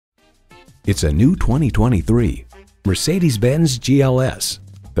It's a new 2023 Mercedes-Benz GLS.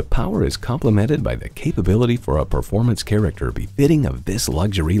 The power is complemented by the capability for a performance character befitting of this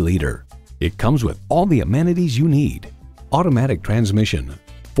luxury leader. It comes with all the amenities you need: automatic transmission,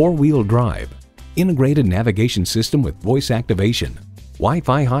 four-wheel drive, integrated navigation system with voice activation,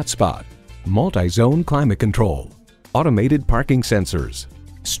 Wi-Fi hotspot, multi-zone climate control, automated parking sensors,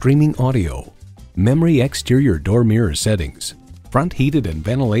 streaming audio, memory exterior door mirror settings, front heated and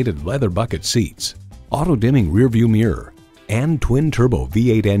ventilated leather bucket seats, auto-dimming rearview mirror, and twin-turbo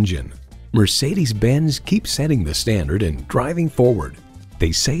V8 engine. Mercedes-Benz keeps setting the standard and driving forward.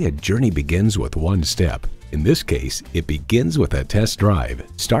 They say a journey begins with one step. In this case, it begins with a test drive.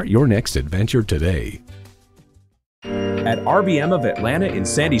 Start your next adventure today. At RBM of Atlanta in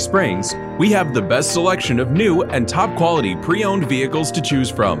Sandy Springs, we have the best selection of new and top-quality pre-owned vehicles to choose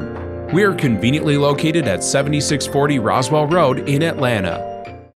from. We are conveniently located at 7640 Roswell Road in Atlanta.